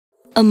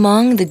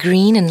Among the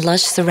green and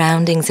lush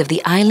surroundings of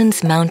the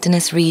island's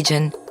mountainous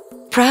region,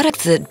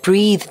 products that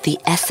breathe the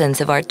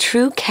essence of our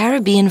true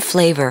Caribbean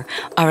flavor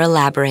are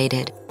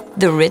elaborated.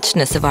 The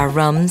richness of our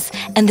rums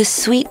and the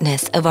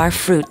sweetness of our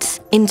fruits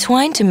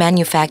entwine to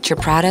manufacture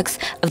products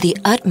of the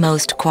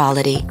utmost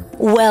quality.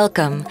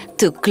 Welcome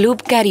to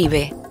Club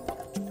Caribe,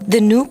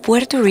 the new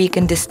Puerto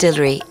Rican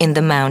distillery in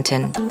the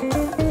mountain.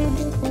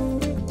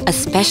 A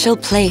special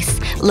place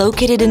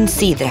located in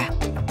Cidra,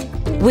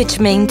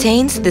 which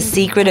maintains the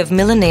secret of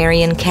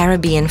millenarian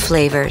Caribbean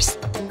flavors,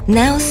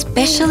 now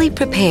specially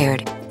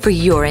prepared for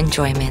your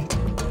enjoyment.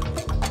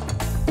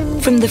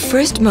 From the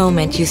first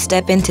moment you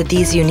step into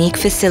these unique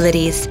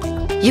facilities,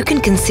 you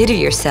can consider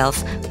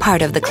yourself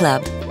part of the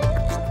club.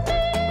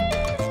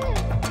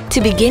 To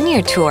begin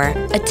your tour,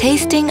 a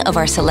tasting of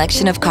our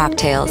selection of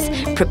cocktails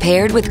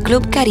prepared with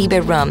Club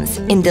Caribe rums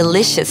in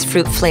delicious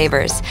fruit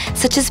flavors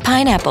such as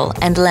pineapple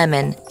and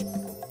lemon,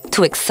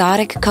 to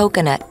exotic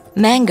coconut,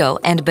 mango,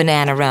 and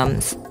banana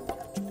rums.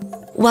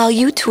 While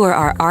you tour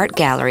our art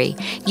gallery,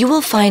 you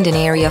will find an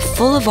area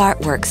full of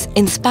artworks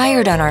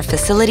inspired on our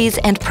facilities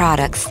and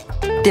products,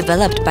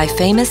 developed by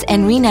famous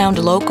and renowned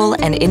local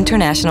and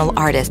international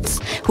artists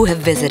who have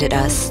visited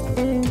us.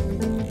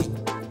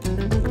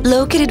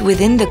 Located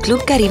within the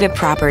Club Caribe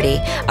property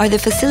are the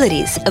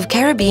facilities of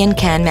Caribbean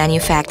Can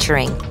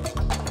Manufacturing,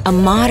 a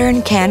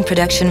modern can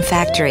production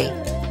factory.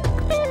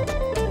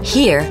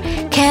 Here,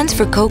 cans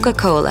for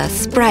Coca-Cola,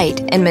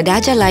 Sprite, and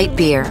Medalla Light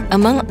beer,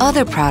 among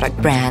other product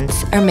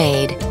brands, are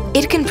made.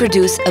 It can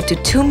produce up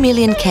to 2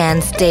 million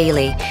cans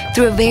daily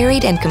through a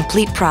varied and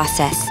complete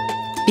process,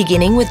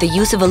 beginning with the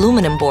use of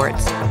aluminum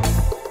boards,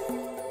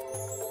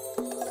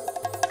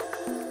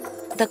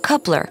 the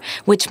coupler,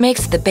 which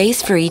makes the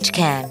base for each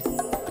can,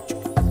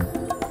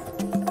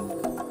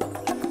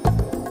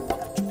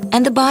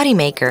 and the body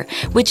maker,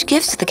 which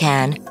gives the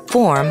can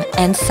form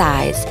and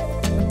size.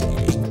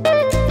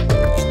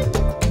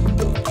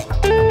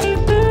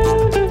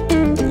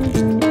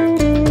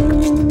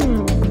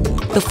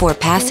 Before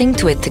passing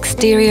to its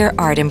exterior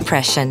art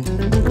impression.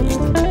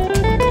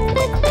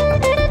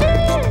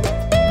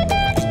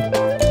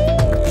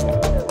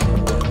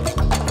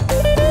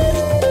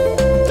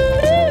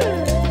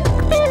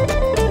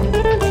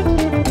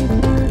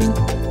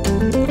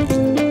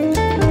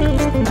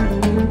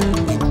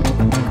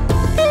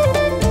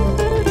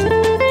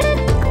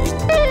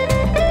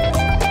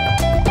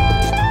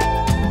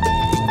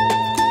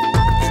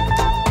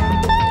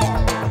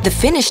 The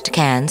finished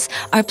cans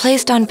are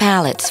placed on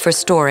pallets for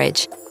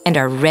storage and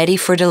are ready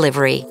for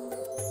delivery.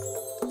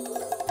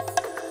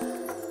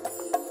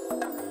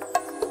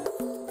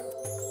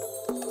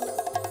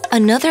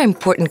 Another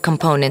important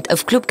component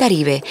of Club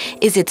Caribe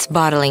is its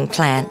bottling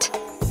plant.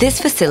 This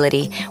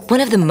facility,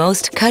 one of the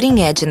most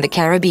cutting-edge in the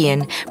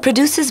Caribbean,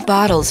 produces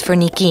bottles for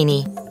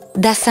Nikini,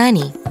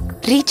 Dasani,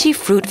 Ricci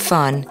Fruit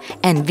Fun,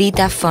 and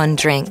Vita Fun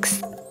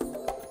drinks.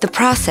 The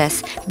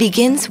process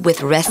begins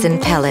with resin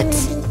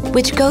pellets,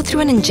 which go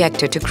through an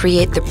injector to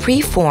create the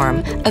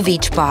pre-form of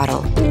each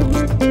bottle.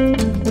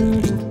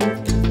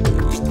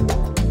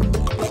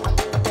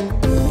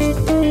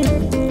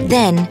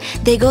 Then,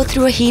 they go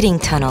through a heating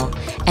tunnel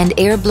and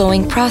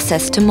air-blowing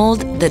process to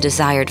mold the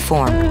desired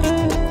form.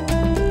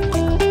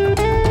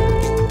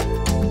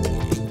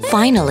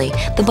 Finally,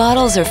 the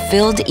bottles are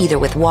filled either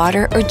with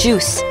water or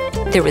juice.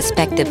 Their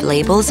respective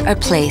labels are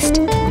placed.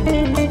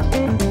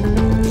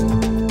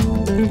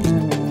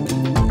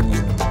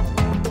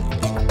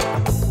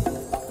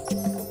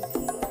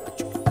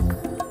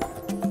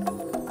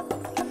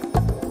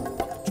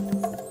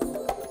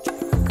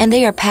 And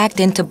they are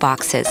packed into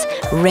boxes,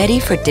 ready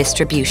for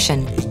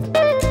distribution.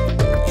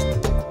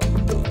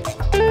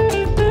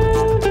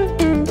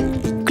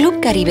 Club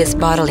Caribe's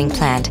bottling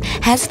plant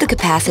has the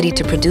capacity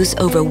to produce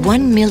over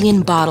 1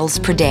 million bottles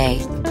per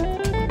day.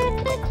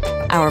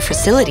 Our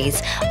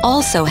facilities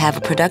also have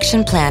a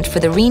production plant for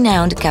the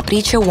renowned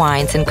Capricho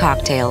wines and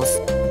cocktails,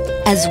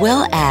 as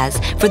well as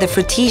for the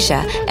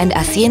Frutilla and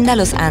Hacienda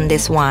Los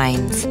Andes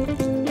wines.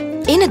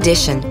 In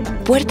addition,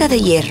 Puerto de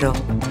Hierro,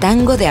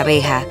 Tango de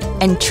Abeja,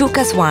 and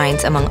Chucas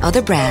wines, among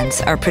other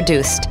brands, are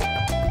produced.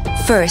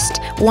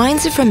 First,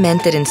 wines are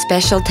fermented in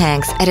special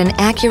tanks at an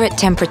accurate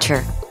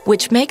temperature,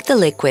 which make the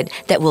liquid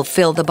that will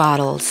fill the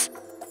bottles.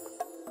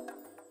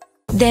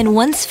 Then,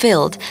 once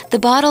filled, the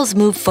bottles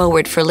move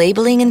forward for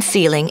labeling and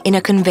sealing in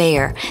a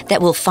conveyor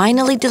that will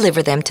finally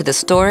deliver them to the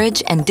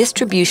storage and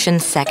distribution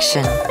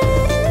section.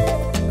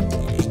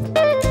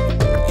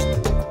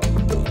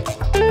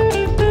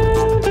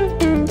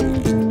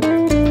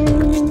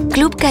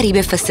 Club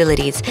Caribe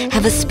facilities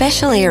have a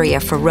special area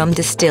for rum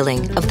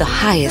distilling of the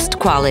highest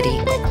quality.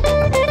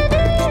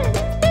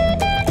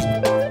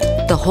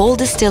 The whole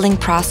distilling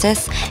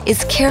process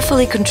is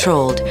carefully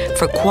controlled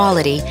for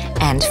quality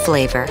and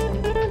flavor,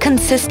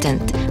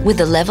 consistent with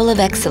the level of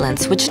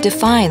excellence which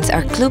defines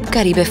our Club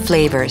Caribe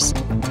flavors.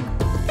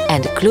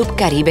 And Club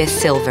Caribe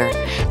Silver,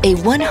 a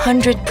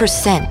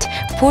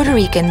 100% Puerto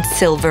Rican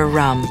silver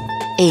rum,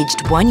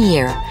 aged 1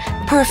 year,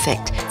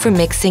 perfect for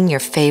mixing your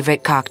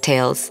favorite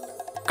cocktails.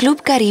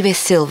 Club Caribe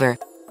Silver,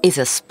 is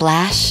a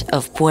splash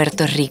of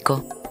Puerto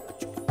Rico.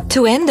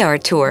 To end our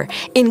tour,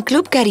 in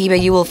Club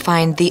Caribe you will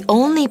find the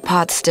only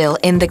pot still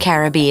in the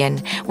Caribbean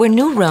where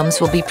new rums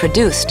will be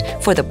produced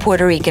for the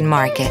Puerto Rican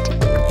market.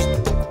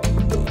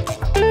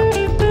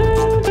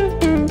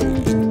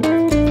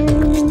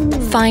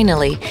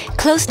 Finally,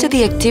 close to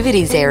the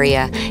activities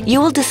area, you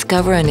will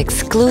discover an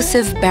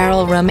exclusive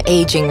barrel rum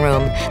aging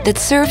room that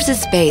serves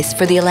as base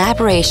for the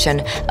elaboration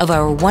of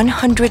our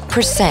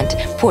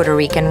 100% Puerto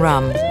Rican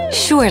rum.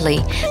 Surely,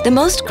 the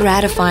most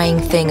gratifying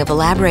thing of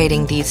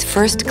elaborating these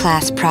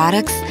first-class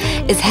products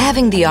is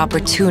having the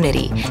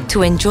opportunity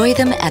to enjoy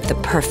them at the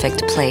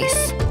perfect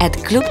place. At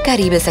Club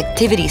Caribe's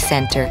Activity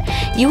Center,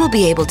 you will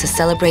be able to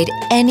celebrate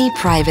any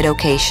private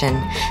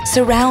occasion,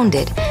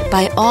 surrounded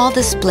by all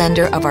the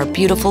splendor of our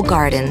beautiful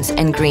gardens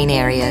and green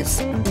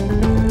areas.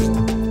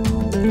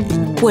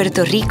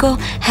 Puerto Rico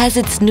has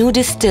its new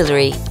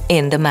distillery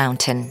in the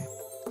mountain.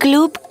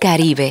 Club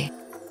Caribe.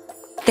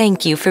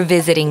 Thank you for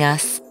visiting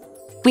us.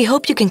 We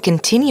hope you can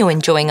continue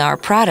enjoying our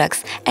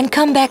products and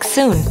come back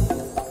soon.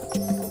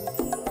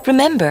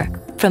 Remember,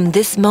 from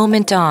this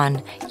moment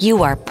on,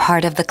 you are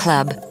part of the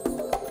club.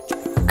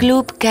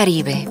 Club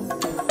Caribe.